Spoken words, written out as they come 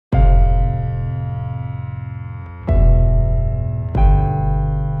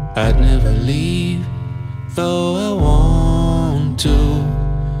I'd never leave, though I want to.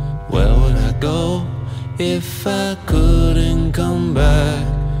 Where would I go if I couldn't come back?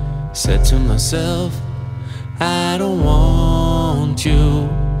 Said to myself, I don't want you.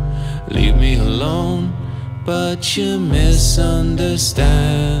 Leave me alone, but you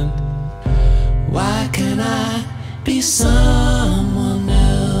misunderstand. Why can't I be someone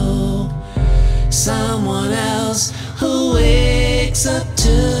new? Someone else who wakes up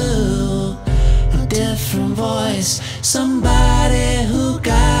to a different voice. Somebody who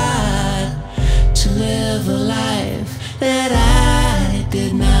got to live a life that I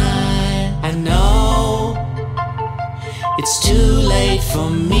did not. I know it's too late for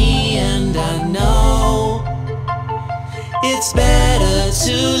me, and I know it's better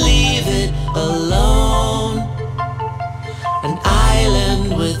to leave it alone. An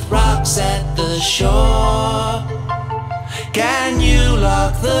island with rocks at the shore. Can you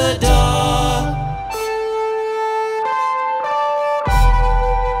lock the door?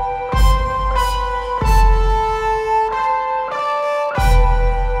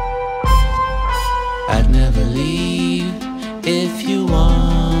 I'd never leave if you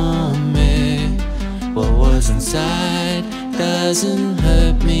want me. What was inside doesn't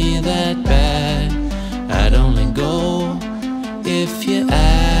hurt me that bad. I'd only go if you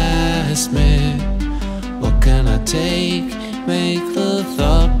ask me. What can I take? Make the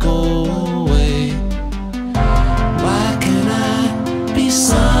thought go away. Why can't I be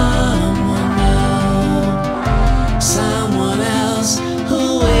someone new? Someone else who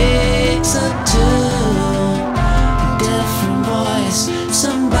wakes up to a different voice.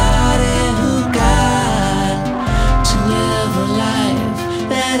 Somebody who got to live a life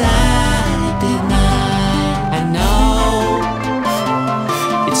that I did not. I know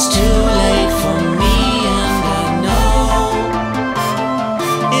it's too late for me, and I know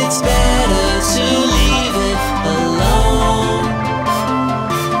it's better to leave it alone.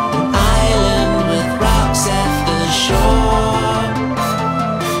 An island with rocks at the shore.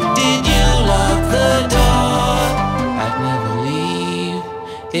 Did you lock the door? I'd never leave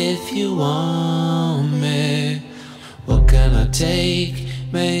if you want me. What can I take?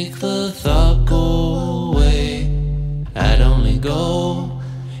 Make the thought go away. I'd only go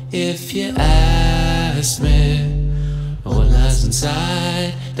if you ask me. What lies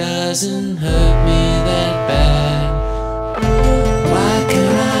inside doesn't hurt me that bad. Why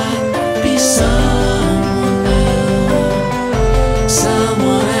can't I be someone new?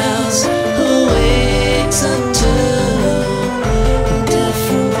 Someone else who wakes up to a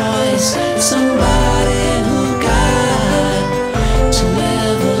different voice. Somebody who got to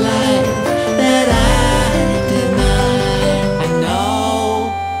live a life that I did not. I know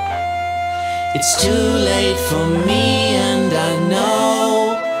it's too late for me, and I